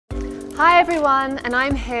Hi everyone, and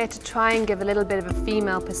I'm here to try and give a little bit of a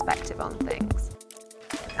female perspective on things.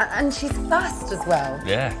 And she's fast as well.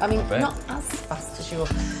 Yeah. I mean, not as fast as your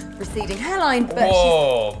receding hairline, but she's...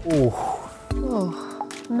 Oh,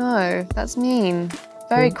 no, that's mean.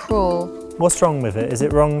 Very cruel. What's wrong with it? Is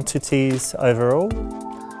it wrong to tease overall?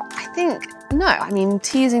 I think, no. I mean,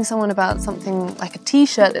 teasing someone about something like a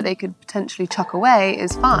t-shirt that they could potentially chuck away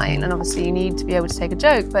is fine, and obviously you need to be able to take a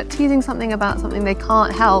joke, but teasing something about something they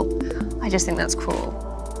can't help, I just think that's cruel.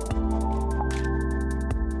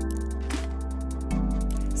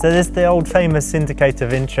 So there's the old famous indicator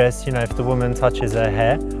of interest, you know, if the woman touches her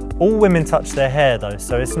hair. All women touch their hair though,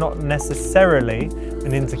 so it's not necessarily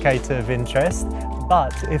an indicator of interest,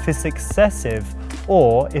 but if it's excessive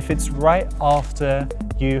or if it's right after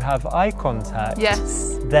you have eye contact,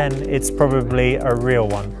 yes, then it's probably a real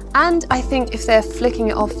one. And I think if they're flicking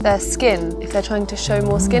it off their skin, if they're trying to show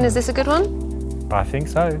more skin, is this a good one? I think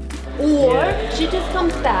so. Or she just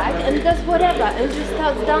comes back and does whatever and just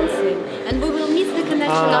starts dancing, and we will miss the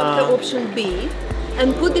connection after option B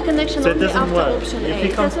and put the connection only after option A. If he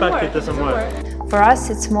comes back, it doesn't work. For us,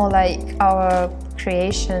 it's more like our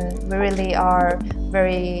creation. We really are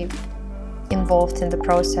very involved in the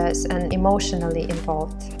process and emotionally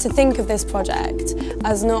involved. To think of this project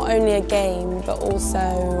as not only a game, but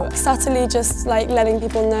also subtly just like letting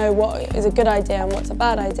people know what is a good idea and what's a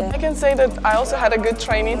bad idea. I can say that I also had a good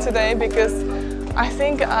training today because I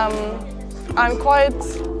think I'm quite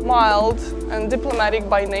mild and diplomatic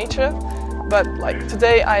by nature, but like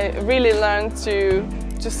today I really learned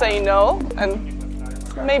to say no, and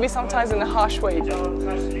maybe sometimes in a harsh way.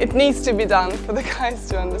 It needs to be done for the guys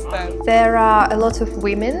to understand. There are a lot of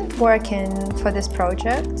women working for this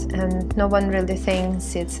project, and no one really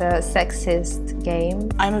thinks it's a sexist game.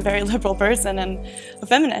 I'm a very liberal person and a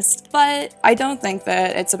feminist, but I don't think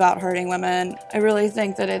that it's about hurting women. I really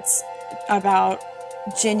think that it's about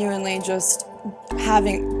genuinely just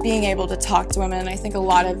being able to talk to women. I think a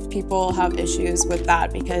lot of people have issues with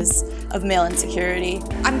that because of male insecurity.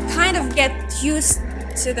 I'm kind of get used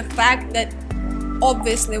to the fact that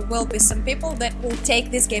obviously will be some people that will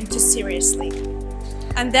take this game too seriously,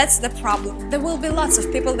 and that's the problem. There will be lots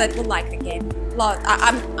of people that will like the game.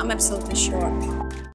 I'm absolutely sure.